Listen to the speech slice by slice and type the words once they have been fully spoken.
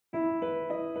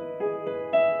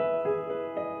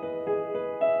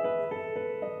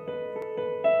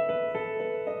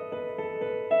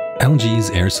LG's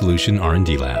Air Solution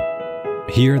R&D Lab.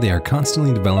 Here they are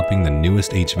constantly developing the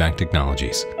newest HVAC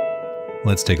technologies.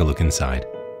 Let's take a look inside.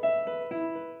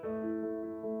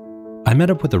 I met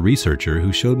up with a researcher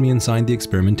who showed me inside the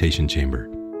experimentation chamber.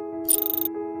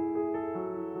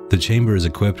 The chamber is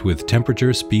equipped with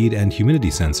temperature, speed, and humidity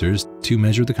sensors to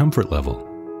measure the comfort level.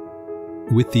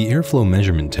 With the airflow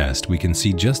measurement test, we can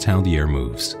see just how the air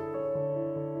moves.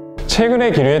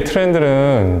 최근의 기류의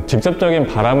트렌드는 직접적인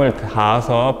바람을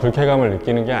닿아서 불쾌감을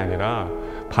느끼는 게 아니라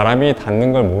바람이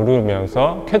닿는 걸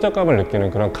모르면서 쾌적감을 느끼는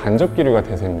그런 간접 기류가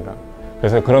대세입니다.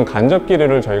 그래서 그런 간접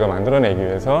기류를 저희가 만들어내기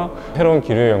위해서 새로운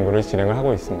기류 연구를 진행을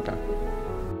하고 있습니다.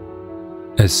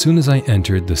 As soon as I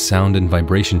entered the sound and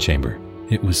vibration chamber,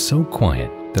 it was so quiet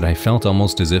that I felt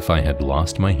almost as if I had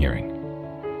lost my hearing.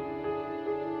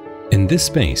 In this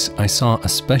space, I saw a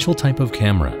special type of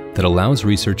camera that allows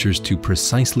researchers to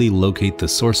precisely locate the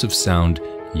source of sound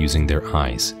using their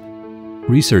eyes.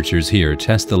 Researchers here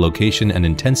test the location and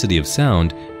intensity of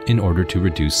sound in order to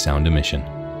reduce sound emission.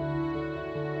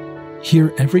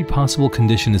 Here, every possible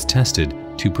condition is tested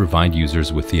to provide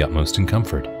users with the utmost in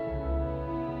comfort.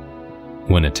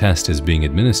 When a test is being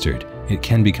administered, it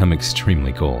can become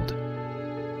extremely cold.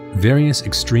 Various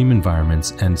extreme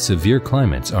environments and severe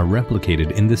climates are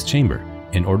replicated in this chamber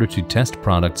in order to test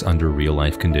products under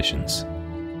real-life conditions.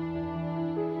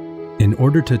 In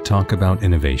order to talk about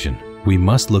innovation, we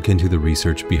must look into the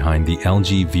research behind the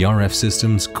LG VRF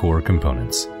system's core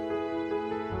components.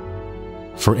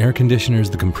 For air conditioners,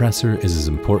 the compressor is as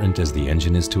important as the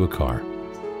engine is to a car.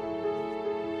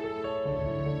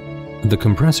 The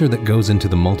compressor that goes into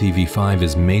the Multi V5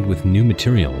 is made with new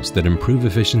materials that improve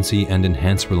efficiency and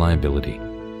enhance reliability.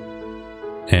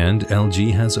 And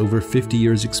LG has over 50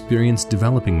 years' experience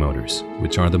developing motors,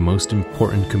 which are the most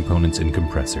important components in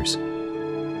compressors.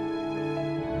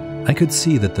 I could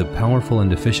see that the powerful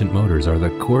and efficient motors are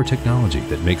the core technology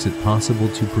that makes it possible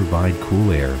to provide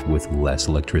cool air with less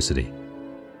electricity.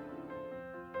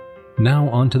 Now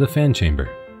on to the fan chamber.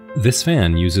 This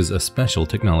fan uses a special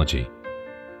technology.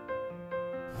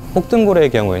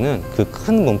 혹등고래의 경우에는 그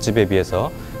큰 몸집에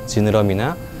비해서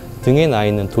지느러미나 등에 나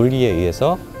있는 돌기에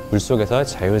의해서 물속에서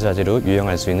자유자재로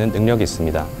유영할 수 있는 능력이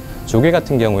있습니다. 조개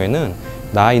같은 경우에는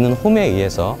나 있는 홈에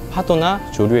의해서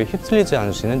파도나 조류에 휩쓸리지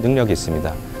않을 수 있는 능력이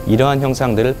있습니다. 이러한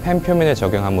형상들을 팬 표면에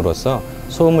적용함으로써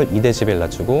소음을 2dB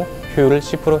낮추고 효율을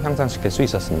 10% 향상시킬 수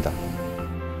있었습니다.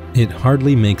 It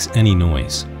hardly makes any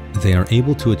noise. They are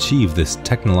able to achieve this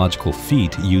technological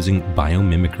feat using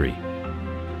biomimicry.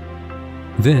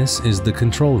 This is the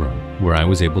control room, where I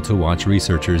was able to watch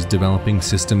researchers developing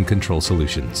system control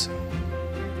solutions.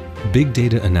 Big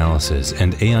data analysis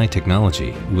and AI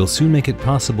technology will soon make it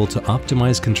possible to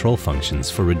optimize control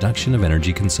functions for reduction of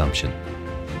energy consumption.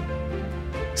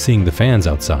 Seeing the fans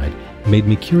outside made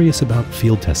me curious about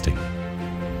field testing.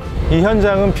 이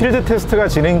현장은 필드 테스트가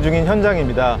진행 중인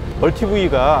현장입니다.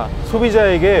 멀티브이가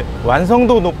소비자에게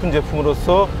완성도 높은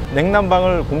제품으로서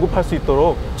냉난방을 공급할 수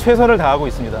있도록 최선을 다하고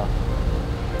있습니다.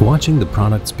 Watching the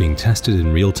products being tested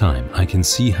in real time, I can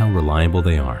see how reliable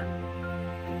they are.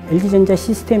 LG전자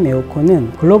시스템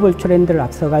에어컨은 글로벌 트렌드를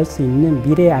앞서갈 수 있는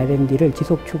미래 R&D를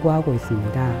지속 추구하고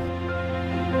있습니다.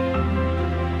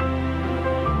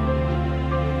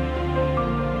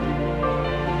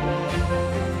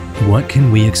 What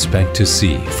can we expect to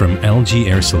see from LG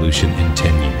Air Solution in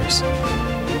 10 years?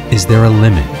 Is there a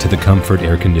limit to the comfort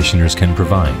air conditioners can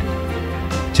provide?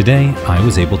 Today, I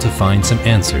was able to find some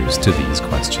answers to these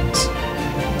questions.